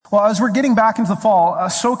Well, as we're getting back into the fall,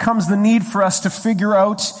 so comes the need for us to figure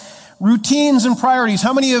out routines and priorities.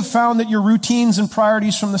 How many have found that your routines and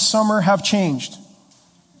priorities from the summer have changed?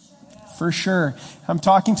 For sure. I'm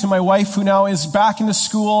talking to my wife who now is back into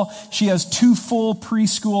school. She has 2 full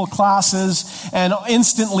preschool classes, and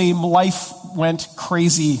instantly life went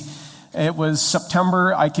crazy. It was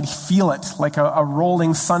September. I could feel it like a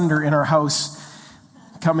rolling thunder in our house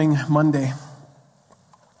coming Monday.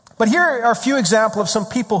 But here are a few examples of some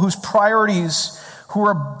people whose priorities who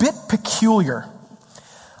are a bit peculiar.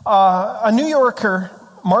 A New Yorker,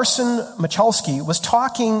 Marcin Michalski, was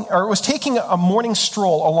taking a morning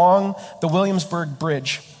stroll along the Williamsburg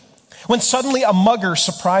Bridge when suddenly a mugger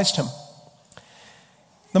surprised him.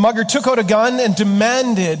 The mugger took out a gun and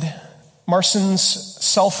demanded Marcin's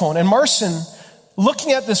cell phone. And Marcin,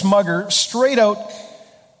 looking at this mugger, straight out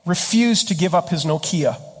refused to give up his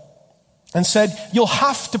Nokia and said, "You'll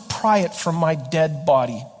have to pry it from my dead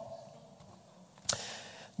body."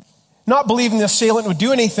 Not believing the assailant would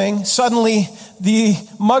do anything, suddenly the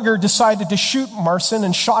mugger decided to shoot Marcin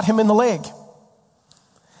and shot him in the leg.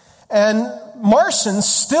 And Marcin,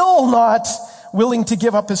 still not willing to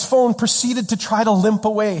give up his phone, proceeded to try to limp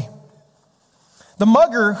away. The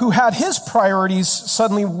mugger, who had his priorities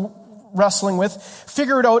suddenly wrestling with,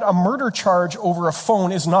 figured out a murder charge over a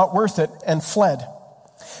phone is not worth it and fled.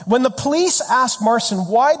 When the police asked Marcin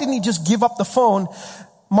why didn't he just give up the phone,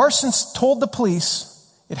 Marcin told the police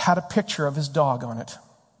it had a picture of his dog on it.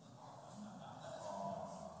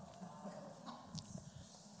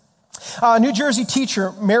 A New Jersey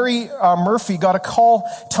teacher, Mary Murphy, got a call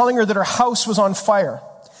telling her that her house was on fire.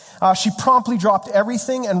 She promptly dropped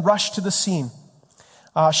everything and rushed to the scene.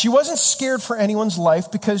 She wasn't scared for anyone's life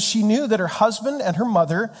because she knew that her husband and her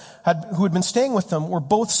mother, who had been staying with them, were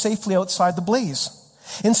both safely outside the blaze.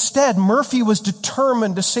 Instead, Murphy was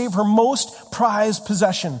determined to save her most prized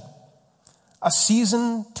possession, a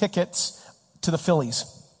season tickets to the Phillies.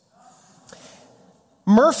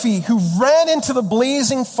 Murphy, who ran into the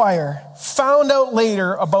blazing fire, found out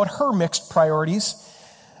later about her mixed priorities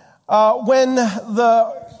when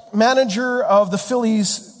the manager of the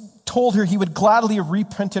Phillies told her he would gladly have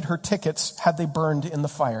reprinted her tickets had they burned in the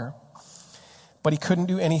fire. But he couldn't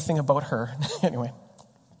do anything about her. Anyway.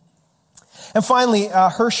 And finally,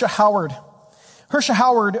 Hersha Howard. Hersha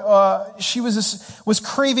Howard, she was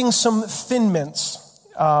craving some Thin Mints.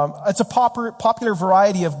 It's a popular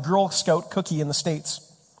variety of Girl Scout cookie in the States.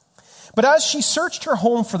 But as she searched her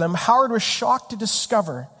home for them, Howard was shocked to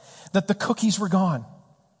discover that the cookies were gone.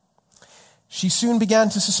 She soon began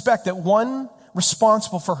to suspect that one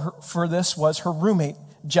responsible for this was her roommate,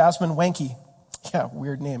 Jasmine Wanky. Yeah,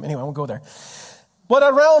 weird name. Anyway, I won't go there. But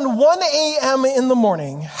around 1 a.m. in the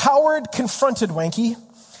morning, Howard confronted Wanky,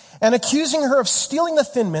 and accusing her of stealing the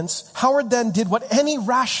Thin Mints, Howard then did what any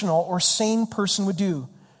rational or sane person would do.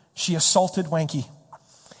 She assaulted Wanky.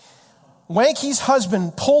 Wanky's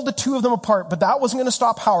husband pulled the two of them apart, but that wasn't going to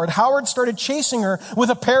stop Howard. Howard started chasing her with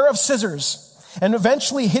a pair of scissors and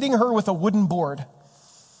eventually hitting her with a wooden board.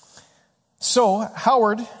 So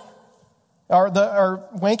Howard,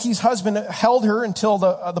 Wanky's husband, held her until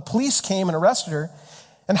the police came and arrested her.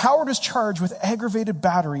 And Howard was charged with aggravated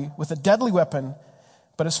battery with a deadly weapon.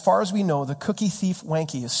 But as far as we know, the cookie thief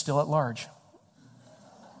Wanky is still at large.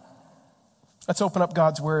 Let's open up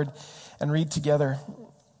God's Word and read together.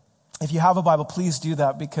 If you have a Bible, please do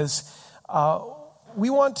that, because we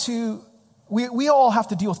all have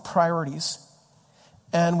to deal with priorities.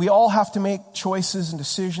 And we all have to make choices and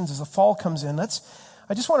decisions as the fall comes in.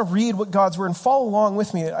 I just want to read what God's Word and follow along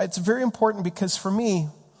with me. It's very important because for me,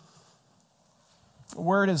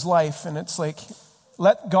 Word is life, and it's like,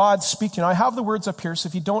 let God speak to you. Now, I have the words up here, so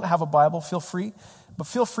if you don't have a Bible, feel free. But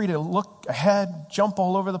feel free to look ahead, jump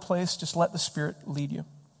all over the place. Just let the Spirit lead you.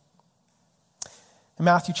 In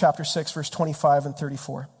Matthew chapter 6, verse 25 and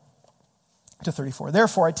 34 to 34.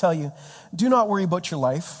 Therefore, I tell you, do not worry about your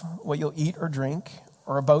life, what you'll eat or drink,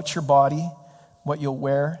 or about your body, what you'll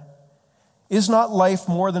wear. Is not life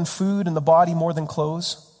more than food and the body more than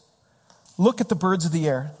clothes? Look at the birds of the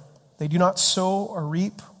air. They do not sow or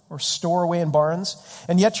reap or store away in barns,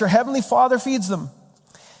 and yet your heavenly Father feeds them.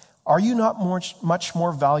 Are you not much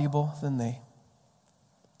more valuable than they?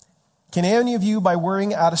 Can any of you, by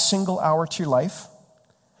worrying, add a single hour to your life?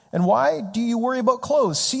 And why do you worry about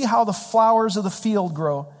clothes? See how the flowers of the field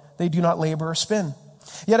grow. They do not labor or spin.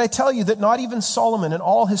 Yet I tell you that not even Solomon in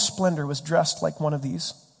all his splendor was dressed like one of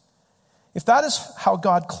these. If that is how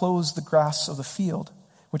God clothes the grass of the field,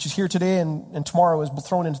 which is here today and tomorrow is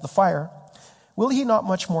thrown into the fire, will he not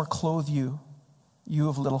much more clothe you, you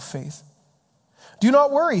of little faith? Do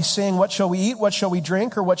not worry, saying, what shall we eat, what shall we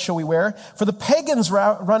drink, or what shall we wear? For the pagans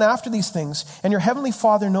run after these things, and your heavenly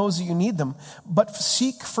Father knows that you need them. But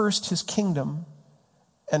seek first his kingdom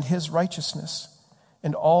and his righteousness,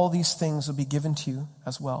 and all these things will be given to you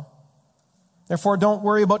as well. Therefore, don't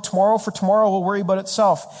worry about tomorrow, for tomorrow will worry about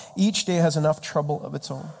itself. Each day has enough trouble of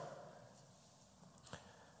its own.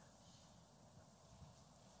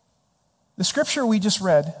 The scripture we just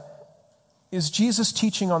read is Jesus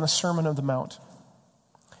teaching on the Sermon on the Mount.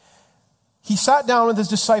 He sat down with his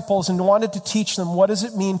disciples and wanted to teach them, what does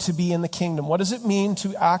it mean to be in the kingdom? What does it mean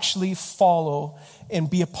to actually follow and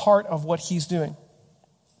be a part of what he's doing?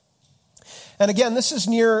 And again, this is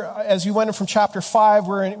near, as we went in from chapter 5,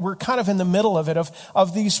 we're kind of in the middle of it,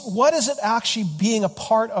 of these, what is it actually being a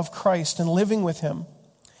part of Christ and living with him?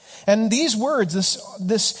 And these words,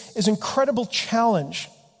 this is incredible challenge,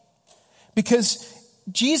 because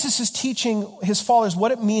Jesus is teaching his followers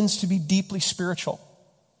what it means to be deeply spiritual.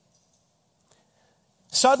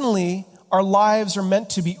 Suddenly, our lives are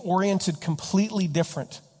meant to be oriented completely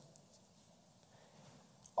different.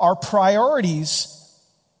 Our priorities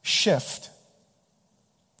shift.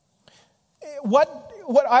 What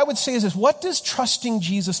I would say is this: what does trusting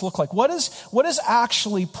Jesus look like? What is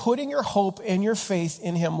actually putting your hope and your faith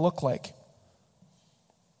in him look like?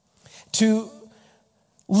 To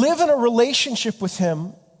live in a relationship with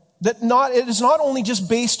him it is not only just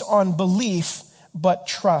based on belief, but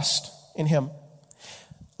trust in him.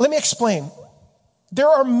 Let me explain. There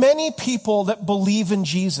are many people that believe in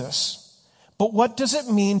Jesus, but what does it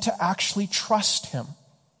mean to actually trust him?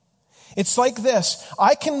 It's like this.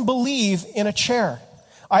 I can believe in a chair.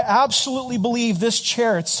 I absolutely believe this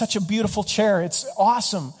chair. It's such a beautiful chair. It's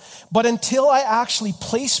awesome. But until I actually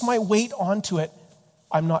place my weight onto it,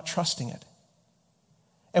 I'm not trusting it.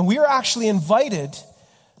 And we are actually invited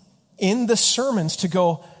in the sermons to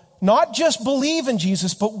go, not just believe in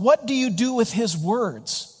Jesus, but what do you do with his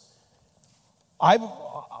words?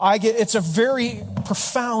 It's a very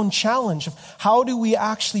profound challenge of how do we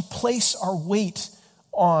actually place our weight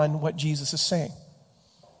on what Jesus is saying.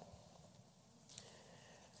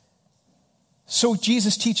 So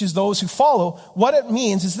Jesus teaches those who follow, what it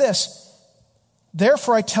means is this: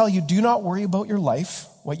 therefore I tell you, do not worry about your life,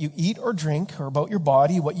 what you eat or drink, or about your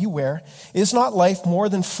body, what you wear. Is not life more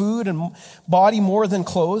than food, and body more than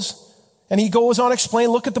clothes? And he goes on to explain,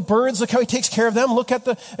 look at the birds, look how he takes care of them. Look at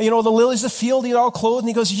the lilies of the field, they're all clothed. And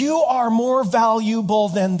he goes, you are more valuable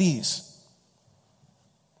than these.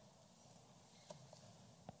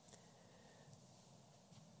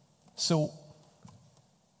 So,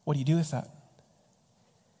 what do you do with that?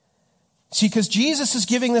 See, because Jesus is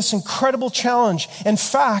giving this incredible challenge. In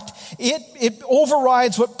fact, it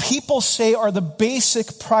overrides what people say are the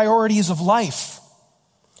basic priorities of life.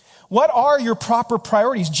 What are your proper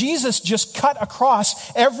priorities? Jesus just cut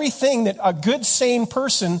across everything that a good, sane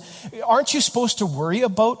person, aren't you supposed to worry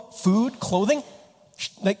about food, clothing?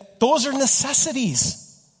 Like, those are necessities.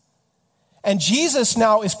 And Jesus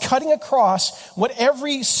now is cutting across what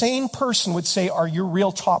every sane person would say are your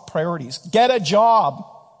real top priorities. Get a job.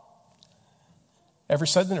 Ever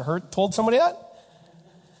said that or told somebody that?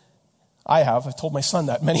 I have. I've told my son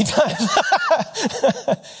that many times.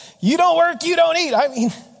 You don't work, you don't eat. I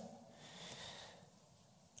mean,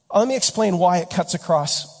 let me explain why it cuts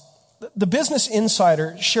across. The Business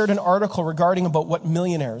Insider shared an article regarding about what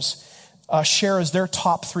millionaires share as their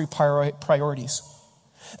top 3 priorities.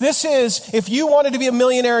 This is, if you wanted to be a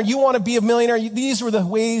millionaire, you want to be a millionaire, these were the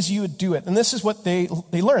ways you would do it. And this is what they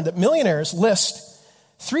learned, that millionaires list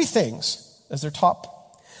 3 things as their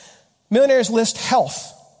top. Millionaires list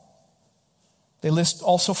health. They list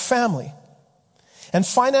also family and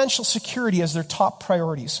financial security as their top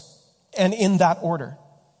priorities, and in that order.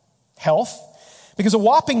 Health, because a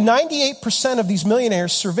whopping 98% of these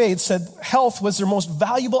millionaires surveyed said health was their most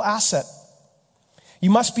valuable asset. You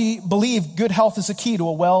must believe good health is the key to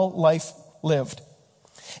a well life lived.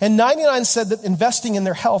 And 99 said that investing in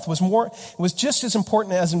their health was just as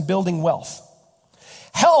important as in building wealth.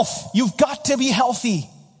 Health, you've got to be healthy.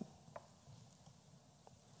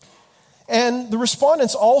 And the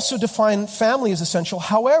respondents also defined family as essential.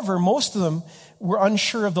 However, most of them were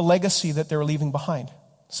unsure of the legacy that they were leaving behind.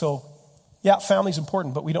 So, yeah, family's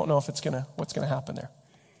important, but we don't know if what's going to happen there.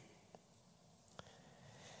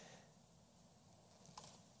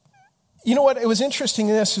 You know what? It was interesting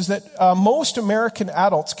in this is that most American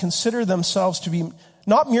adults consider themselves to be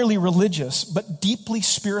not merely religious, but deeply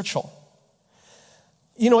spiritual.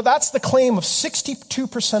 You know, that's the claim of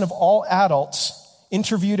 62% of all adults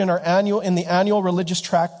interviewed in the annual religious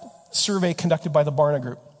tract survey conducted by the Barna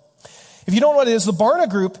Group. If you don't know what it is, the Barna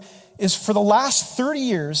Group is for the last 30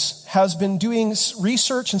 years has been doing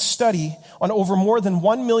research and study on over more than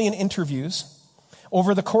 1 million interviews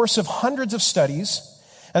over the course of hundreds of studies,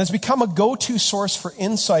 and has become a go-to source for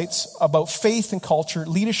insights about faith and culture,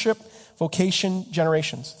 leadership, vocation,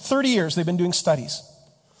 generations. 30 years they've been doing studies.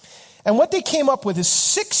 And what they came up with is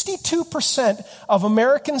 62% of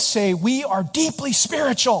Americans say we are deeply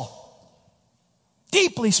spiritual.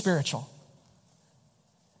 Deeply spiritual.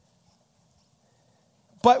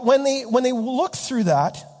 But when they look through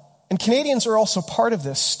that, and Canadians are also part of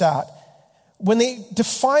this stat, when they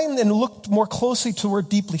defined and looked more closely to the word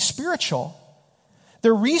deeply spiritual,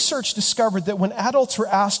 their research discovered that when adults were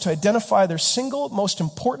asked to identify their single most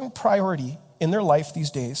important priority in their life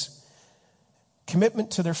these days,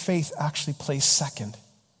 commitment to their faith actually placed second.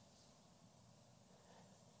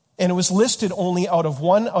 And it was listed only out of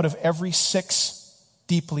 1 out of every 6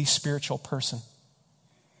 deeply spiritual person.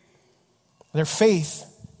 Their faith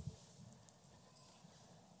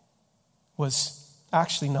was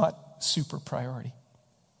actually not super priority.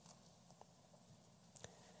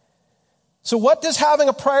 So what does having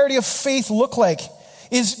a priority of faith look like?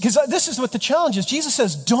 Because this is what the challenge is. Jesus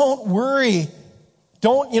says, don't worry.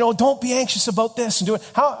 Don't be anxious about this and do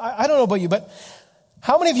it. I don't know about you, but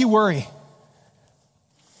how many of you worry?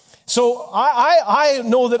 So I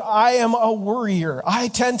know that I am a worrier. I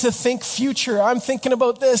tend to think future. I'm thinking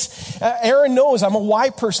about this. Aaron knows I'm a why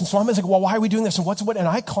person. So I'm like, well, why are we doing this? And what's what? And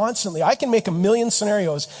I can make a million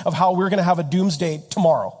scenarios of how we're going to have a doomsday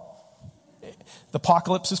tomorrow. The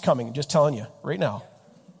apocalypse is coming. I'm just telling you right now.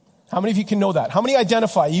 How many of you can know that? How many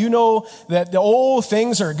identify? You know that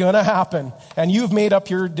things are going to happen. And you've made up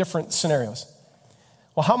your different scenarios.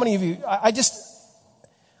 Well, how many of you,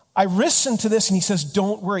 I listen to this and he says,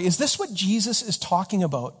 don't worry. Is this what Jesus is talking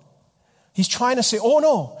about? He's trying to say, oh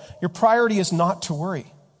no, your priority is not to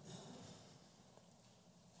worry.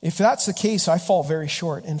 If that's the case, I fall very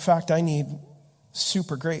short. In fact, I need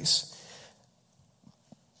super grace.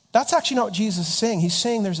 That's actually not what Jesus is saying. He's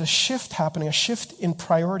saying there's a shift happening, a shift in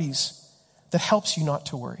priorities that helps you not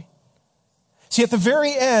to worry. See, at the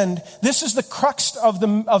very end, this is the crux of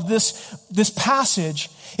this passage,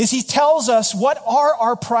 is he tells us what are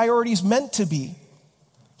our priorities meant to be.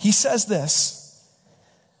 He says this,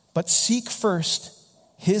 but seek first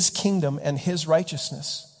his kingdom and his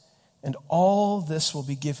righteousness, and all this will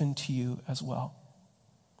be given to you as well.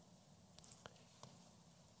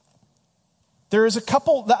 There is a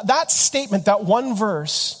couple, that statement, that one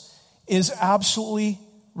verse is absolutely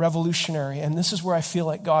revolutionary. And this is where I feel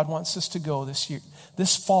like God wants us to go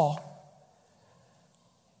this fall.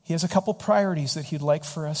 He has a couple priorities that he'd like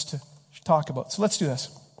for us to talk about. So let's do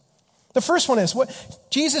this. The first one is, what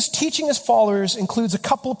Jesus teaching his followers includes a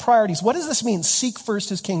couple of priorities. What does this mean? Seek first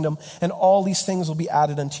his kingdom and all these things will be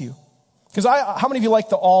added unto you. Because how many of you like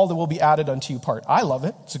the all that will be added unto you part? I love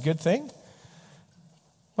it. It's a good thing.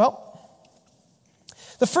 Well,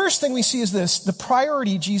 the first thing we see is this. The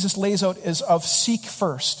priority Jesus lays out is of seek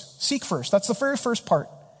first. Seek first. That's the very first part.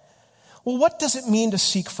 Well, what does it mean to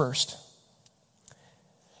seek first?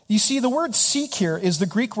 You see, the word seek here is the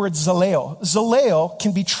Greek word zaleo. Zaleo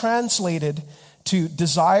can be translated to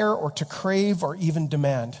desire or to crave or even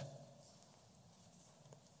demand.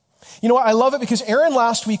 You know what? I love it because Aaron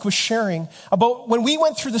last week was sharing about when we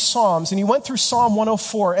went through the Psalms, and he went through Psalm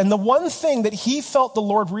 104, and the one thing that he felt the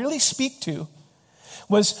Lord really speak to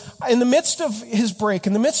was in the midst of his break,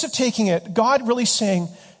 in the midst of taking it, God really saying,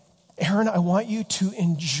 Aaron, I want you to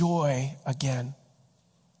enjoy again.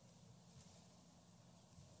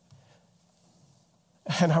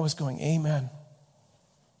 And I was going, amen.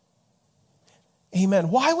 Amen.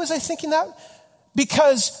 Why was I thinking that?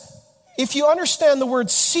 Because if you understand the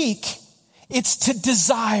word seek, it's to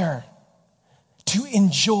desire, to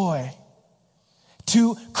enjoy,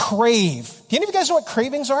 to crave. Do any of you guys know what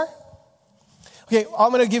cravings are? Okay,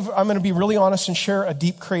 I'm going to be really honest and share a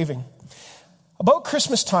deep craving. About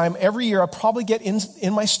Christmas time, every year I probably get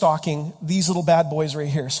in my stocking these little bad boys right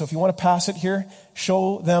here. So if you want to pass it here,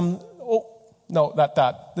 show them. Oh, no,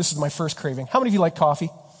 that. This is my first craving. How many of you like coffee?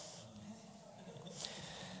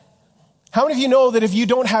 How many of you know that if you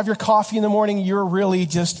don't have your coffee in the morning, you're really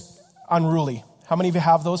just unruly? How many of you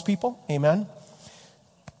have those people? Amen.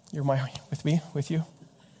 You're with you.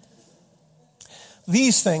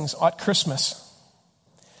 These things at Christmas.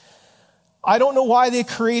 I don't know why they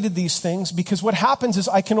created these things, because what happens is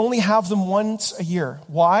I can only have them once a year.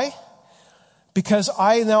 Why? Because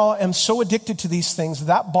I now am so addicted to these things,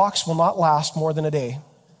 that box will not last more than a day.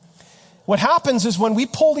 What happens is when we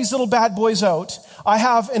pull these little bad boys out, I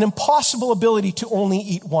have an impossible ability to only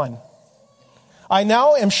eat one. I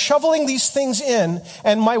now am shoveling these things in,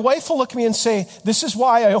 and my wife will look at me and say, this is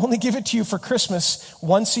why I only give it to you for Christmas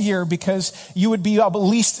once a year, because you would be at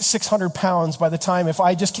least 600 pounds by the time if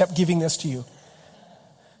I just kept giving this to you.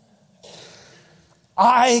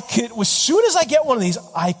 As soon as I get one of these,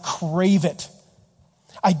 I crave it.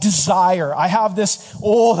 I desire. I have this,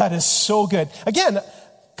 that is so good. Again,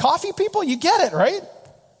 coffee people, you get it, right?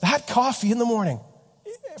 That coffee in the morning.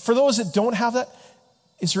 For those that don't have that,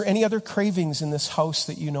 is there any other cravings in this house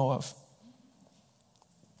that you know of?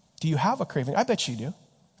 Do you have a craving? I bet you do.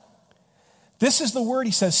 This is the word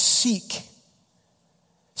he says, seek.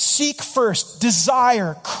 Seek first,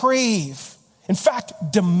 desire, crave. In fact,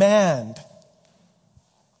 demand.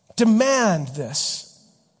 Demand this.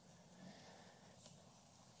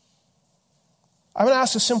 I'm going to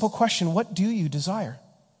ask a simple question. What do you desire?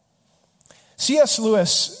 C.S.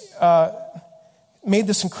 Lewis made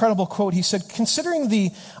this incredible quote. He said, considering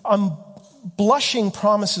the blushing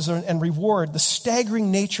promises and reward, the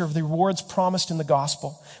staggering nature of the rewards promised in the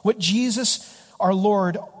gospel, what Jesus, our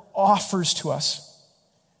Lord, offers to us,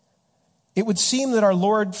 it would seem that our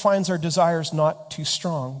Lord finds our desires not too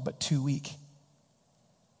strong, but too weak.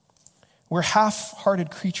 We're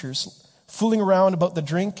half-hearted creatures, fooling around about the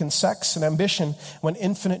drink and sex and ambition when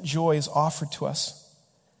infinite joy is offered to us.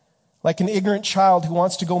 Like an ignorant child who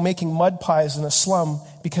wants to go making mud pies in a slum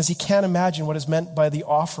because he can't imagine what is meant by the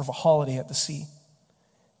offer of a holiday at the sea.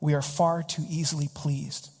 We are far too easily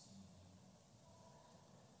pleased.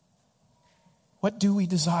 What do we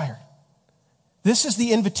desire? This is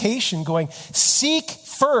the invitation going, seek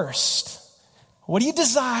first. What do you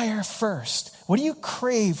desire first? What do you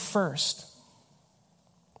crave first?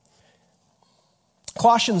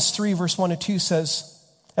 Colossians 3 verse 1 to 2 says,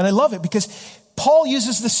 and I love it because Paul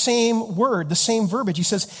uses the same word, the same verbiage. He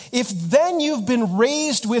says, if then you've been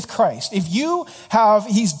raised with Christ, if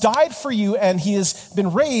he's died for you and he has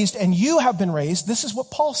been raised and you have been raised, this is what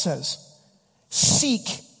Paul says. Seek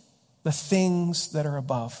the things that are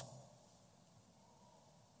above.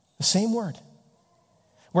 The same word.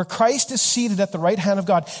 Where Christ is seated at the right hand of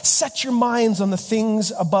God, set your minds on the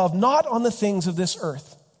things above, not on the things of this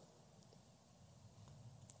earth.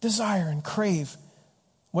 Desire and crave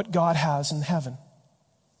what God has in heaven.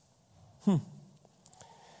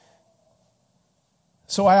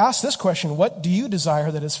 So I ask this question, what do you desire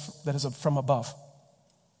that is from above?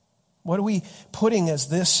 What are we putting as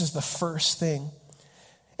this is the first thing?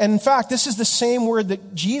 And in fact, this is the same word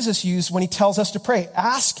that Jesus used when he tells us to pray.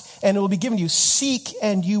 Ask and it will be given to you. Seek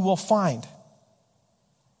and you will find.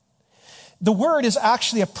 The word is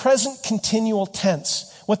actually a present continual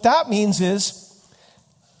tense. What that means is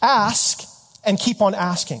ask and keep on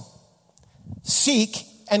asking. Seek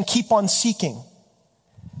and keep on seeking.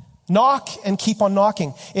 Knock and keep on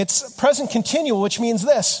knocking. It's present continual, which means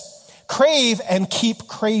this. Crave and keep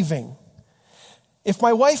craving. If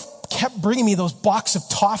my wife kept bringing me those box of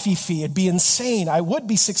toffee, it'd be insane. I would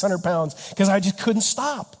be 600 pounds because I just couldn't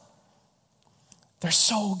stop. They're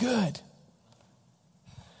so good.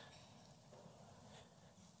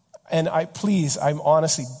 And I'm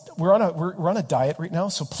honestly, we're on a diet right now,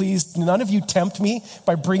 so please, none of you tempt me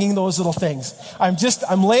by bringing those little things.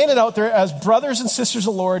 I'm laying it out there as brothers and sisters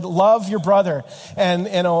of the Lord, love your brother,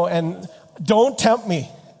 and don't tempt me.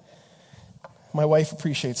 My wife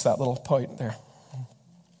appreciates that little point there.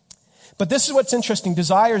 But this is what's interesting.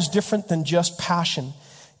 Desire is different than just passion.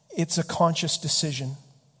 It's a conscious decision.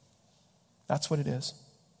 That's what it is.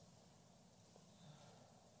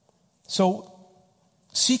 So,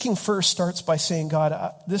 seeking first starts by saying, God,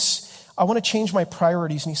 I want to change my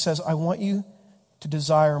priorities. And he says, I want you to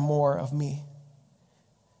desire more of me.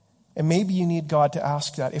 And maybe you need God to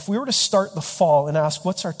ask that. If we were to start the fall and ask,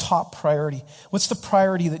 what's our top priority? What's the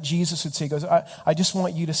priority that Jesus would say? He goes, I just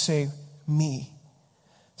want you to say, me.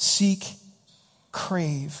 Seek,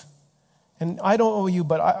 crave. And I don't know you,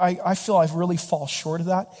 but I feel I really fall short of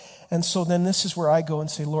that. And so then this is where I go and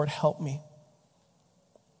say, Lord, help me.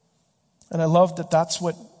 And I love that that's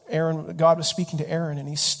what God was speaking to Aaron, and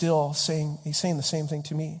he's saying the same thing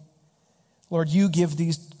to me. Lord, you give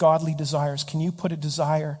these godly desires. Can you put a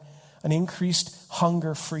desire, an increased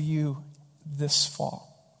hunger for you this fall?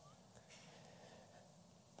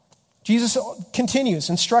 Jesus continues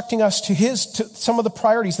instructing us to some of the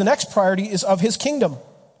priorities. The next priority is of his kingdom.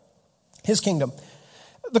 His kingdom.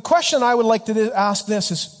 The question I would like to ask this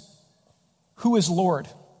is, who is Lord?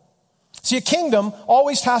 See, a kingdom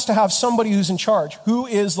always has to have somebody who's in charge. Who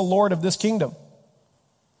is the Lord of this kingdom?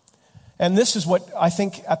 And this is what I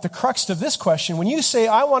think at the crux of this question. When you say,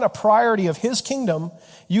 I want a priority of his kingdom,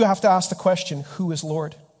 you have to ask the question, who is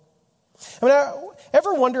Lord? I mean,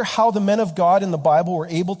 Ever wonder how the men of God in the Bible were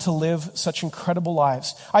able to live such incredible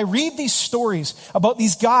lives? I read these stories about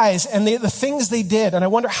these guys and the things they did, and I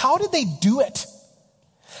wonder, how did they do it?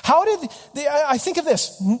 I think of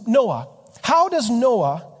this, Noah. How does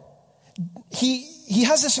Noah, he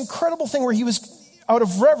has this incredible thing where he was, out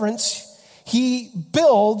of reverence, he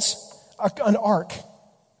builds an ark.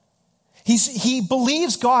 He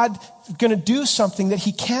believes God is going to do something that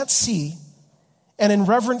he can't see, and in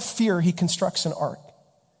reverent fear, he constructs an ark.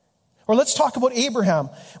 Or let's talk about Abraham.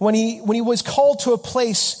 When he was called to a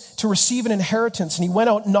place to receive an inheritance, and he went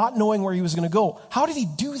out not knowing where he was going to go. How did he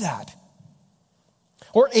do that?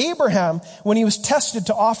 Or Abraham, when he was tested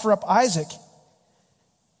to offer up Isaac,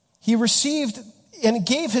 he received and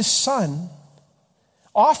gave his son,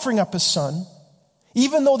 offering up his son,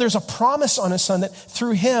 even though there's a promise on his son that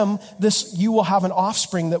through him, you will have an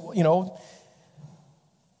offspring that,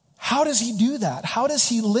 how does he do that? How does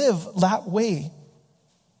he live that way?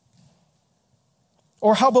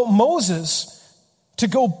 Or how about Moses to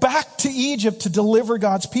go back to Egypt to deliver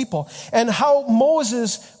God's people? And how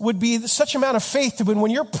Moses would be such a man of faith that when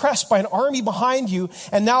you're pressed by an army behind you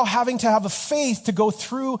and now having to have a faith to go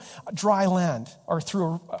through dry land or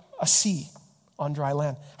through a sea on dry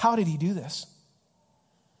land. How did he do this?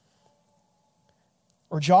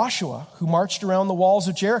 Or Joshua, who marched around the walls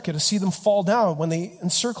of Jericho to see them fall down when they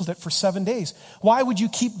encircled it for 7 days. Why would you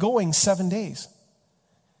keep going 7 days?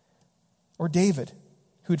 Or David,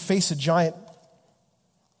 who would face a giant,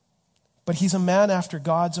 but he's a man after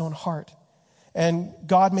God's own heart. And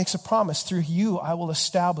God makes a promise, through you I will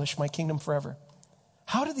establish my kingdom forever.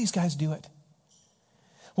 How did these guys do it?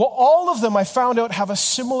 Well, all of them, I found out, have a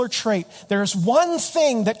similar trait. There's one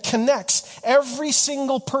thing that connects every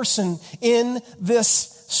single person in this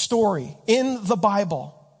story, in the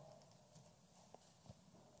Bible.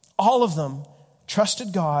 All of them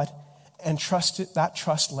trusted God, and that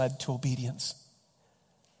trust led to obedience.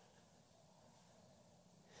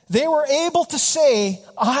 They were able to say,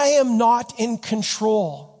 I am not in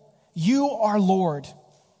control. You are Lord.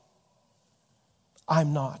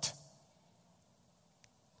 I'm not.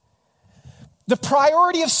 The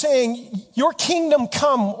priority of saying, your kingdom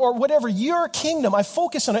come, or whatever, your kingdom, I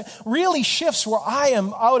focus on it, really shifts where I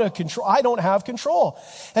am out of control. I don't have control.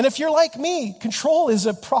 And if you're like me, control is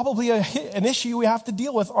probably an issue we have to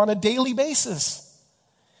deal with on a daily basis.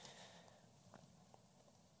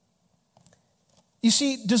 You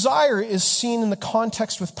see, desire is seen in the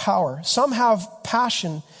context with power. Some have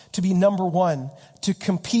passion to be number one, to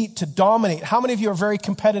compete, to dominate. How many of you are very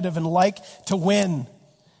competitive and like to win?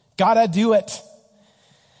 Gotta do it.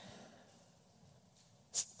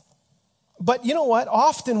 But you know what?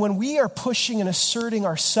 Often when we are pushing and asserting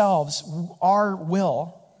ourselves, our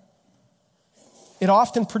will, it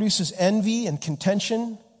often produces envy and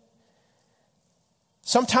contention.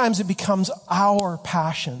 Sometimes it becomes our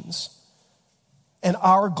passions and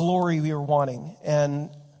our glory we are wanting,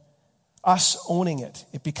 and us owning it.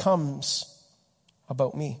 It becomes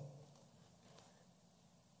about me.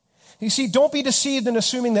 You see, don't be deceived in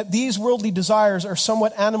assuming that these worldly desires are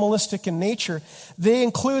somewhat animalistic in nature. They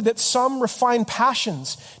include that some refined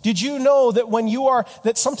passions. Did you know that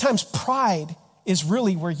that sometimes pride is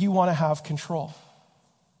really where you want to have control?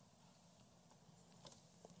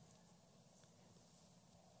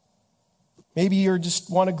 Maybe you just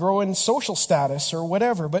want to grow in social status or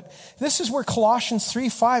whatever, but this is where Colossians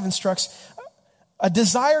 3:5 instructs, a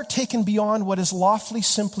desire taken beyond what is lawfully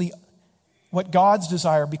simply what God's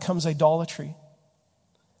desire becomes idolatry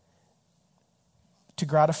to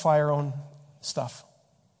gratify our own stuff.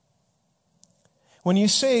 When you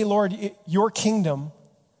say, Lord, your kingdom,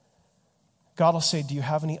 God will say, do you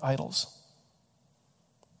have any idols?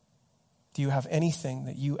 Do you have anything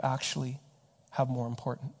that you actually have more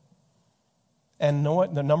important? And know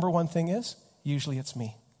what the number one thing is? Usually it's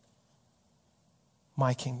me.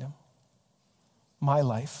 My kingdom. My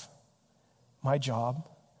life. My job.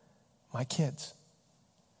 My kids.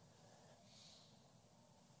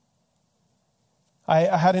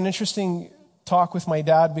 I had an interesting talk with my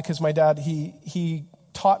dad because my dad, he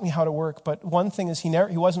taught me how to work, but one thing is he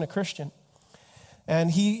wasn't a Christian. And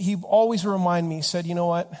he always reminded me, he said, you know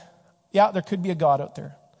what? Yeah, there could be a God out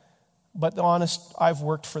there. But honest, I've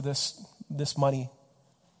worked for this money.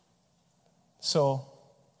 So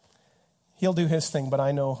he'll do his thing, but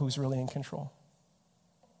I know who's really in control.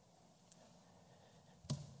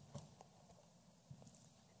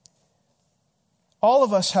 All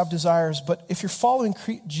of us have desires, but if you're following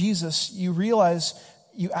Jesus, you realize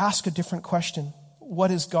you ask a different question.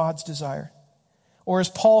 What is God's desire? Or as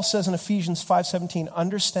Paul says in Ephesians 5:17,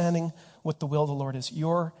 understanding what the will of the Lord is.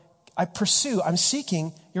 I'm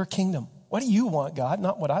seeking your kingdom. What do you want, God?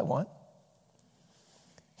 Not what I want.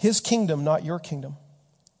 His kingdom, not your kingdom.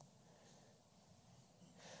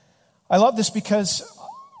 I love this because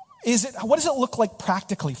what does it look like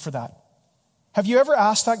practically for that? Have you ever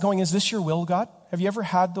asked that going, is this your will, God? Have you ever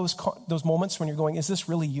had those moments when you're going, is this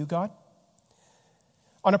really you, God?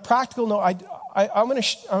 On a practical note, I'm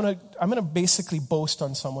going to basically boast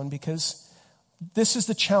on someone because this is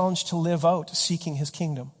the challenge to live out, seeking his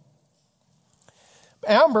kingdom.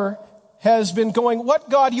 Amber has been going,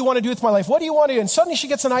 what God do you want to do with my life? What do you want to do? And suddenly she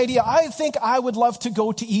gets an idea. I think I would love to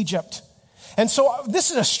go to Egypt. And so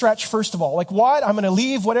this is a stretch, first of all. Like, what? I'm going to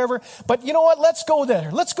leave, whatever. But you know what? Let's go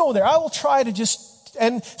there. Let's go there. I will try to just...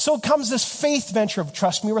 And so comes this faith venture of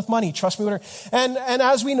trust me with money, trust me with her. And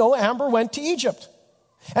as we know, Amber went to Egypt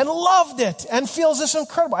and loved it and feels this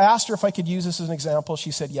incredible. I asked her if I could use this as an example.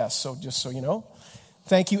 She said yes. So just so you know,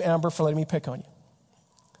 thank you, Amber, for letting me pick on you.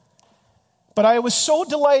 But I was so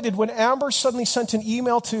delighted when Amber suddenly sent an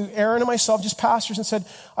email to Aaron and myself, just pastors, and said,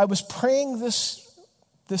 I was praying this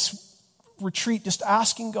retreat, just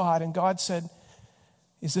asking God, and God said,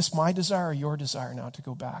 is this my desire or your desire now to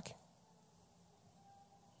go back?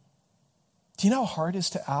 Do you know how hard it is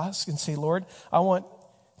to ask and say, Lord, I want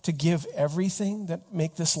to give everything that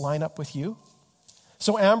make this line up with you?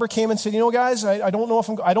 So Amber came and said, you know, guys, I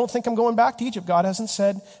don't think I'm going back to Egypt. God hasn't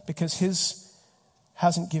said, because his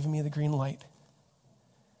hasn't given me the green light.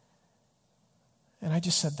 And I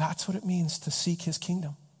just said, that's what it means to seek his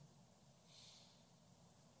kingdom.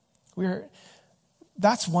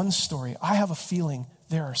 That's one story. I have a feeling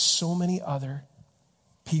there are so many other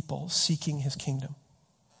people seeking his kingdom.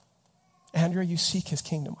 Andrea, you seek his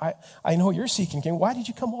kingdom. I know you're seeking kingdom. Why did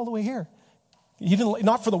you come all the way here? You didn't,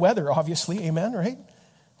 not for the weather, obviously. Amen, right?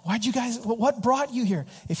 What brought you here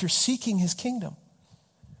if you're seeking his kingdom?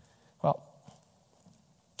 Well,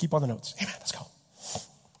 keep on the notes. Amen, let's go.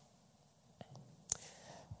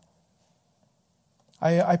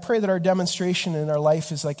 I pray that our demonstration in our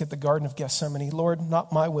life is like at the Garden of Gethsemane. Lord,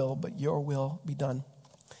 not my will, but your will be done.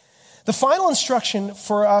 The final instruction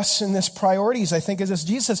for us in this priorities, I think, is as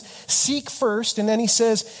Jesus says, seek first, and then he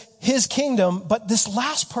says his kingdom, but this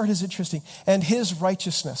last part is interesting, and his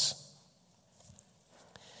righteousness.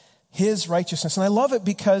 His righteousness. And I love it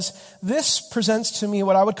because this presents to me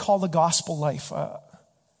what I would call the gospel life.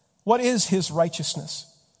 What is his righteousness?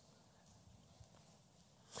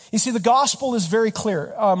 You see, the gospel is very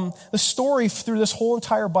clear. The story through this whole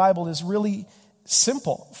entire Bible is really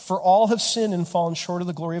simple. For all have sinned and fallen short of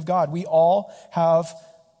the glory of God. We all have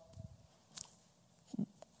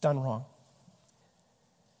done wrong.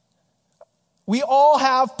 We all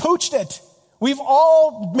have pooched it. We've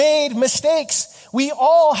all made mistakes. We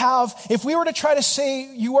all have, if we were to try to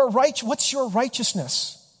say you are right, what's your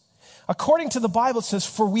righteousness? According to the Bible, it says,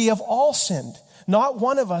 for we have all sinned. Not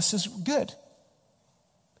one of us is good.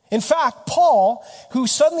 In fact, Paul, who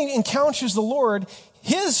suddenly encounters the Lord,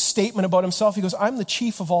 his statement about himself, he goes, I'm the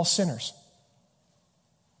chief of all sinners.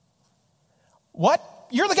 What?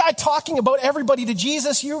 You're the guy talking about everybody to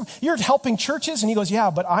Jesus. You're helping churches. And he goes, yeah,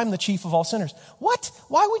 but I'm the chief of all sinners. What?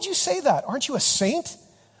 Why would you say that? Aren't you a saint?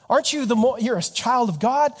 Aren't you you're a child of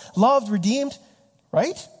God, loved, redeemed,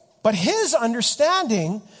 right? But his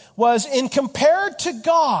understanding was in compared to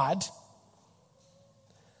God,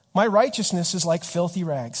 my righteousness is like filthy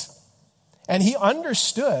rags. And he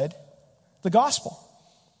understood the gospel.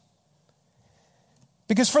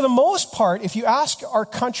 Because for the most part, if you ask our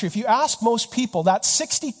country, if you ask most people, that's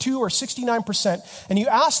 62 or 69%, and you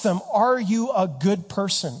ask them, are you a good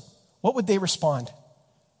person? What would they respond?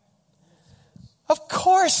 Of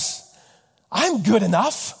course, I'm good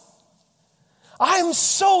enough. I'm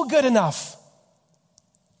so good enough.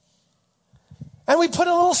 And we put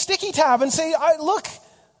a little sticky tab and say, look,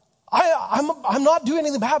 I'm not doing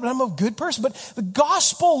anything bad, but I'm a good person. But the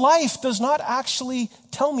gospel life does not actually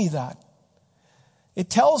tell me that. It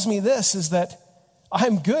tells me this, is that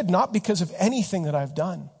I'm good not because of anything that I've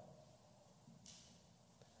done.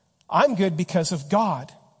 I'm good because of God.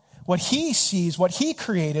 What he sees, what he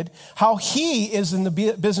created, how he is in the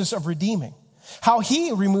business of redeeming. How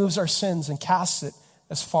he removes our sins and casts it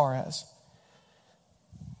as far as.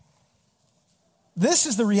 This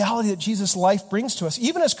is the reality that Jesus' life brings to us.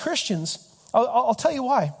 Even as Christians, I'll tell you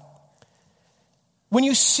why. When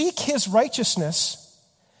you seek his righteousness,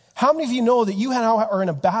 how many of you know that you now are in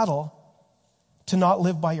a battle to not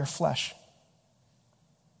live by your flesh?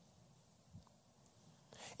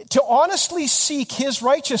 To honestly seek his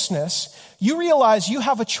righteousness, you realize you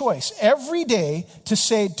have a choice every day to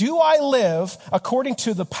say, do I live according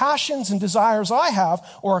to the passions and desires I have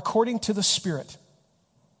or according to the Spirit?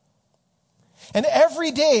 And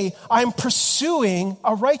every day I'm pursuing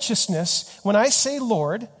a righteousness when I say,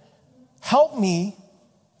 Lord, help me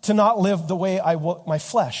to not live the way I want my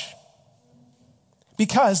flesh.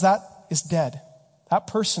 Because that is dead. That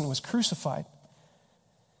person was crucified.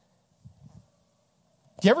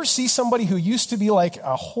 Do you ever see somebody who used to be like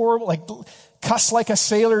a horrible, like cuss like a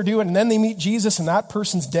sailor do, and then they meet Jesus and that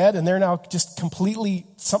person's dead and they're now just completely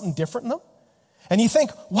something different in them? And you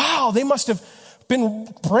think, wow, they must have been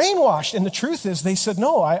brainwashed. And the truth is they said,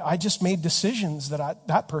 no, I just made decisions that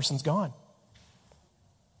that person's gone.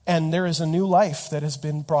 And there is a new life that has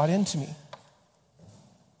been brought into me.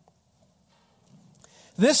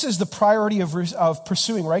 This is the priority of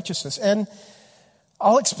pursuing righteousness. And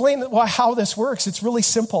I'll explain how this works. It's really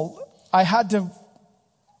simple. I had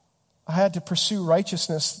to pursue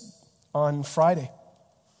righteousness on Friday.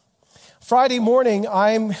 Friday morning,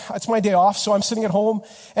 it's my day off, so I'm sitting at home,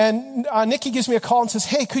 and Nikki gives me a call and says,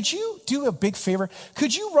 hey, could you do a big favor?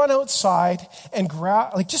 Could you run outside and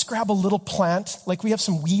grab a little plant? Like we have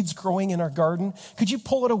some weeds growing in our garden. Could you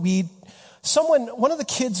pull out a weed? One of the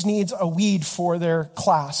kids needs a weed for their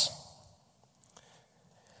class.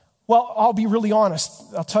 Well, I'll be really honest.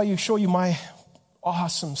 I'll show you my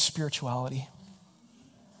awesome spirituality.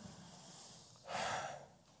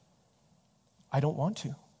 I don't want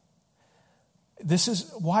to.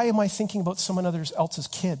 Why am I thinking about someone else's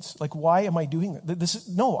kids? Like, why am I doing that?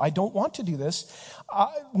 No, I don't want to do this.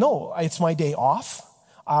 No, it's my day off.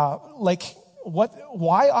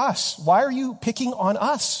 Why us? Why are you picking on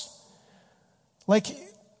us? Like,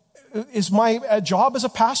 is my job as a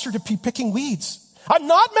pastor to be picking weeds? I'm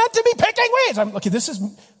not meant to be picking weeds.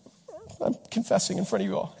 I'm confessing in front of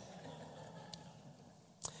you all.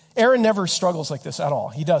 Aaron never struggles like this at all.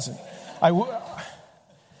 He doesn't.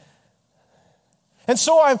 And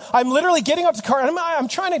so I'm literally getting up to the car, and I'm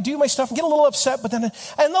trying to do my stuff and get a little upset, and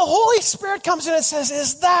the Holy Spirit comes in and says,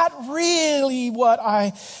 is that really what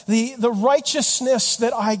the righteousness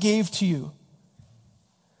that I gave to you?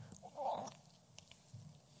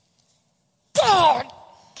 God!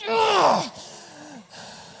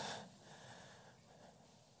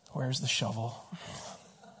 Where's the shovel?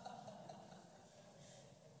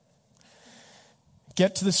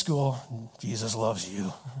 Get to the school. Jesus loves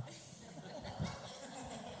you.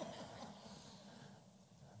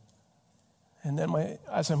 And then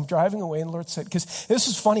as I'm driving away, and the Lord said, because this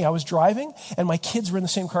is funny, I was driving, and my kids were in the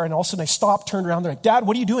same car, and all of a sudden I stopped, turned around, they're like, Dad,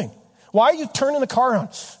 what are you doing? Why are you turning the car around?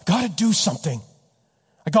 I got to do something.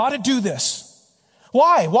 I got to do this.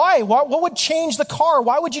 Why? What would change the car?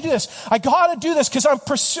 Why would you do this? I got to do this because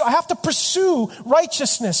I have to pursue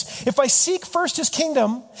righteousness. If I seek first his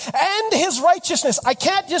kingdom and his righteousness, I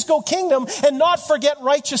can't just go kingdom and not forget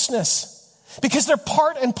righteousness because they're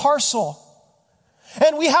part and parcel.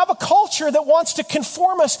 And we have a culture that wants to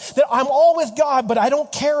conform us that I'm all with God, but I don't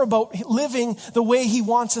care about living the way he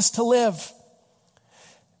wants us to live.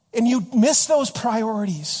 And you miss those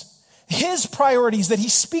priorities. His priorities that he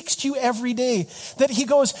speaks to you every day. That he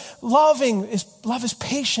goes, love is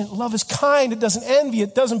patient, love is kind, it doesn't envy,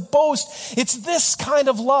 it doesn't boast. It's this kind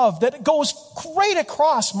of love that goes right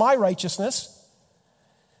across my righteousness.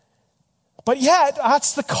 But yet,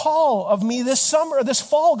 that's the call of me this summer, this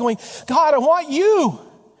fall, going, God, I want you.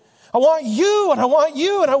 I want you, and I want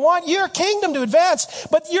you, and I want your kingdom to advance.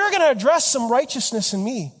 But you're going to address some righteousness in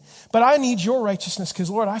me. But I need your righteousness because,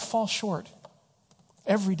 Lord, I fall short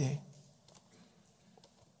every day.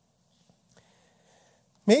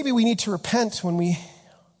 Maybe we need to repent when we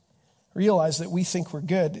realize that we think we're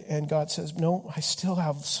good, and God says, no, I still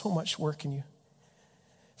have so much work in you.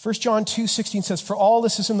 1 John 2:16 says, for all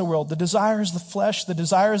this is in the world, the desires of the flesh, the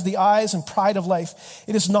desires of the eyes, and pride of life.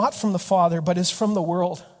 It is not from the Father, but is from the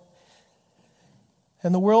world.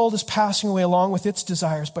 And the world is passing away along with its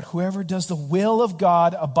desires, but whoever does the will of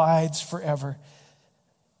God abides forever.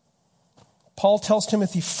 Paul tells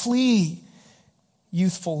Timothy, flee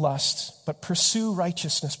youthful lusts, but pursue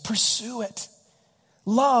righteousness. Pursue it.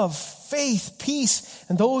 Love, faith, peace,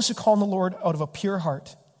 and those who call on the Lord out of a pure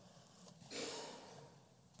heart.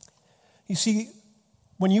 You see,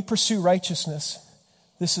 when you pursue righteousness,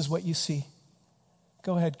 this is what you see.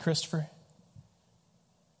 Go ahead, Christopher.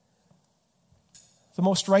 The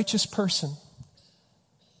most righteous person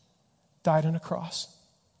died on a cross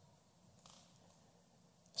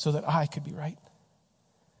so that I could be right.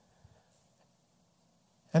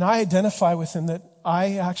 And I identify with him that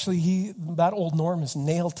that old Norm is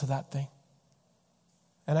nailed to that thing.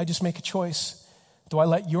 And I just make a choice. Do I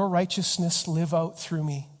let your righteousness live out through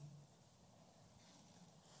me?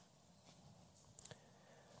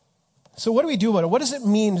 So what do we do about it? What does it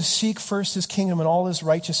mean to seek first his kingdom and all his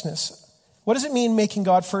righteousness? What does it mean making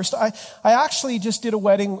God first? I actually just did a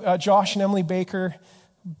wedding, Josh and Emily Baker,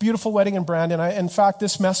 beautiful wedding in Brandon. In fact,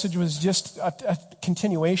 this message was just a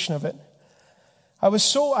continuation of it.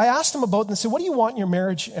 I asked them about it and said, what do you want in your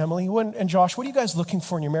marriage, Emily? And Josh, what are you guys looking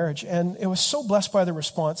for in your marriage? And it was so blessed by the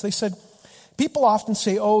response. They said, people often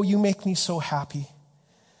say, oh, you make me so happy.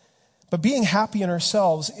 But being happy in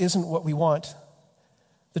ourselves isn't what we want.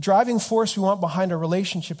 The driving force we want behind our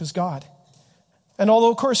relationship is God. And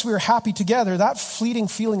although, of course, we are happy together, that fleeting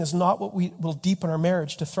feeling is not what will deepen our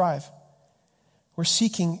marriage to thrive. We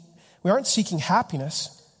aren't seeking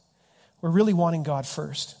happiness. We're really wanting God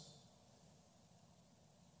first.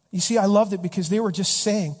 You see, I loved it because they were just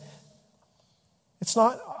saying,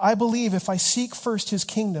 I believe if I seek first his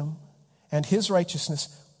kingdom and his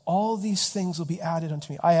righteousness, all these things will be added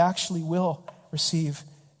unto me. I actually will receive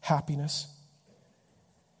happiness.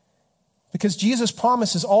 Because Jesus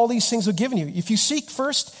promises all these things are given you. If you seek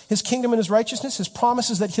first his kingdom and his righteousness, his promise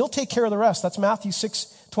is that he'll take care of the rest. That's Matthew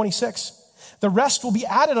 6:26. The rest will be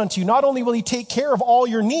added unto you. Not only will he take care of all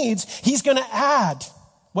your needs, he's going to add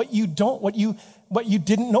what you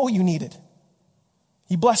didn't know you needed.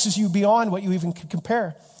 He blesses you beyond what you even could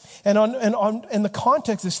compare. And in the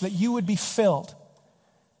context is that you would be filled.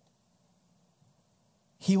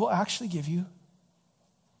 He will actually give you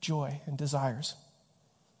joy and desires.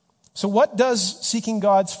 So what does seeking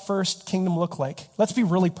God's first kingdom look like? Let's be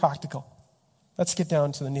really practical. Let's get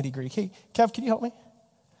down to the nitty-gritty. Hey, Kev, can you help me?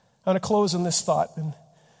 I'm going to close on this thought,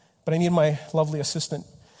 but I need my lovely assistant.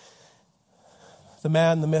 The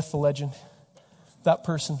man, the myth, the legend. That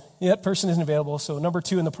person. Yeah, that person isn't available, so number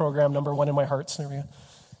 2 in the program, number 1 in my hearts. There we go.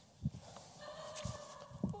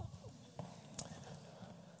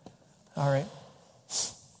 All right.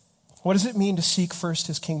 What does it mean to seek first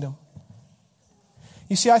his kingdom?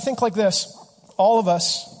 You see, I think like this. All of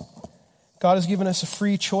us, God has given us a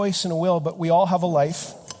free choice and a will, but we all have a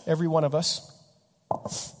life, every one of us.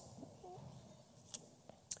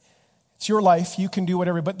 It's your life. You can do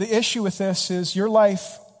whatever. But the issue with this is your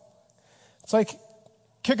life, it's like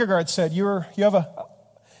Kierkegaard said,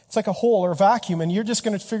 it's like a hole or a vacuum, and you're just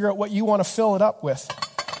going to figure out what you want to fill it up with.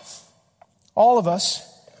 All of us.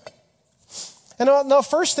 And the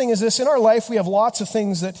first thing is this. In our life, we have lots of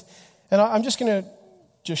things that, and I'm just going to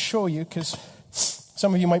just show you, because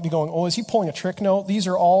some of you might be going, oh, is he pulling a trick? No, these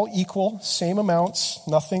are all equal, same amounts,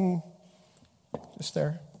 nothing just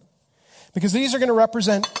there. Because these are going to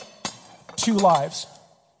represent 2 lives.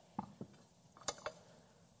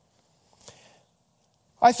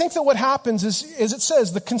 I think that what happens is it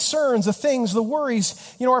says the concerns, the things, the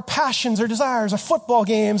worries, our passions, our desires, our football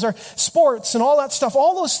games, our sports and all that stuff,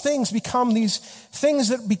 all those things become these things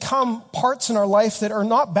that become parts in our life that are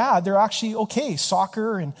not bad. They're actually okay.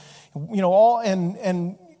 Soccer and,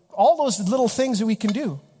 all those little things that we can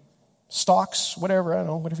do. Stocks, whatever, I don't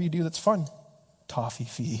know, whatever you do that's fun. Toffee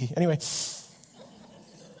fee. Anyway.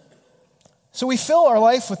 So we fill our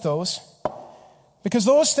life with those. Because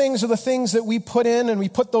those things are the things that we put in, and we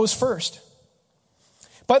put those first.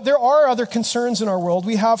 But there are other concerns in our world.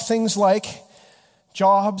 We have things like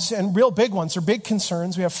jobs, and real big ones are big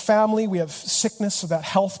concerns. We have family, we have sickness, so that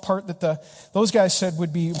health part that those guys said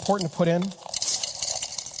would be important to put in.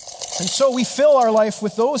 And so we fill our life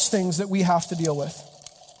with those things that we have to deal with.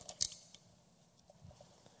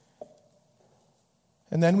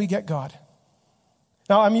 And then we get God.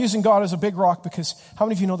 Now, I'm using God as a big rock because how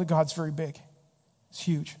many of you know that God's very big? It's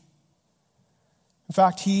huge. In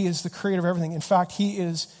fact, he is the creator of everything. In fact, he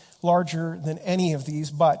is larger than any of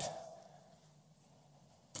these, but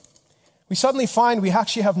we suddenly find we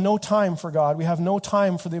actually have no time for God. We have no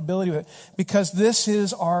time for the ability of it because this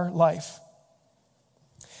is our life.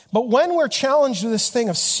 But when we're challenged with this thing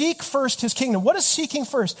of seek first his kingdom, what is seeking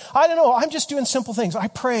first? I don't know. I'm just doing simple things. I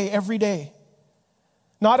pray every day.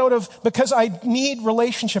 Not because I need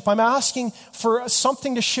relationship. I'm asking for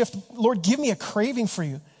something to shift. Lord, give me a craving for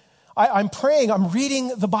you. I'm praying. I'm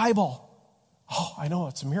reading the Bible. Oh, I know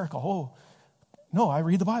it's a miracle. Oh, no, I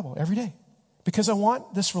read the Bible every day because I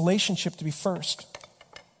want this relationship to be first.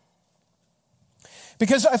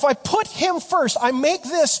 Because if I put him first, I make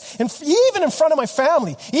this, even in front of my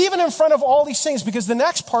family, even in front of all these things, because the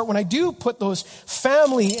next part, when I do put those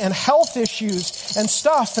family and health issues and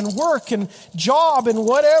stuff and work and job and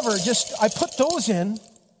whatever, I put those in.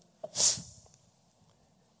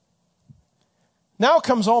 Now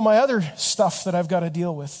comes all my other stuff that I've got to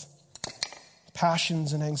deal with.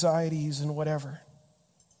 Passions and anxieties and whatever.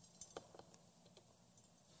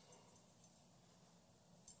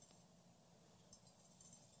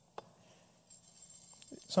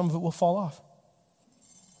 Some of it will fall off.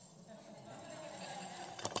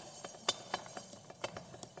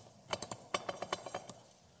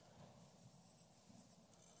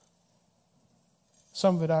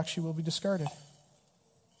 Some of it actually will be discarded.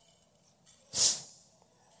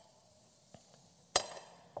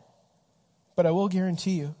 But I will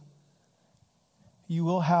guarantee you, you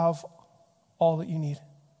will have all that you need.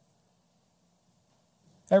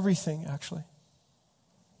 Everything, actually.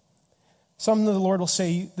 Some of the Lord will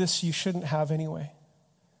say, this you shouldn't have anyway.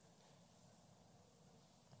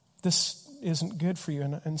 This isn't good for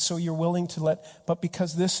you. And so you're willing to but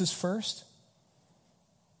because this is first,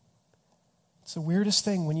 it's the weirdest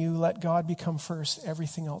thing. When you let God become first,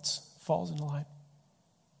 everything else falls into line.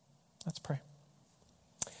 Let's pray.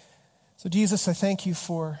 So Jesus, I thank you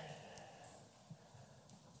for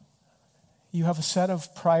you have a set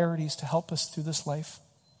of priorities to help us through this life.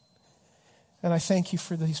 And I thank you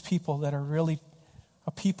for these people that are really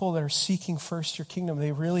a people that are seeking first your kingdom.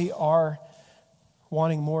 They really are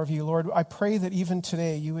wanting more of you. Lord, I pray that even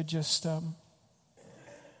today you would just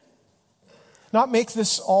not make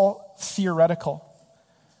this all theoretical.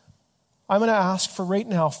 I'm going to ask for right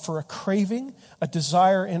now for a craving, a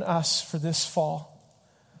desire in us for this fall.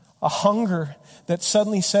 A hunger that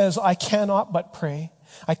suddenly says, I cannot but pray.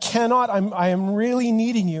 I am really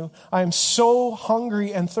needing you. I am so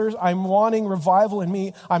hungry and thirsty. I'm wanting revival in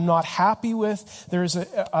me. I'm not happy with. There's an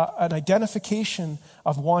identification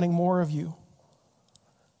of wanting more of you.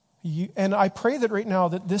 And I pray that right now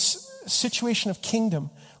that this situation of kingdom,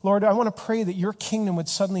 Lord, I want to pray that your kingdom would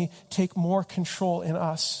suddenly take more control in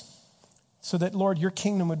us. So that, Lord, your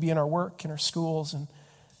kingdom would be in our work, in our schools, and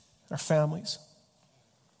our families.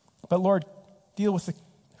 But Lord, deal with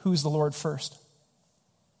who's the Lord first.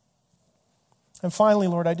 And finally,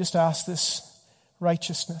 Lord, I just ask this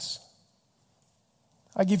righteousness.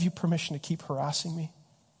 I give you permission to keep harassing me.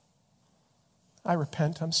 I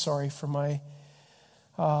repent. I'm sorry for my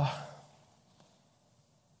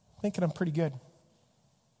thinking I'm pretty good.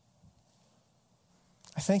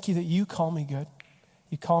 I thank you that you call me good.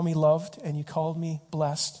 You call me loved and you call me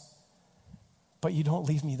blessed, but you don't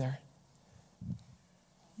leave me there.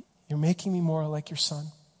 You're making me more like your son.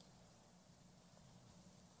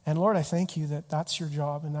 And Lord, I thank you that that's your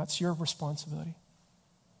job and that's your responsibility.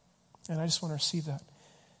 And I just want to receive that.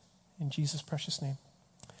 In Jesus' precious name,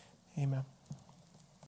 amen.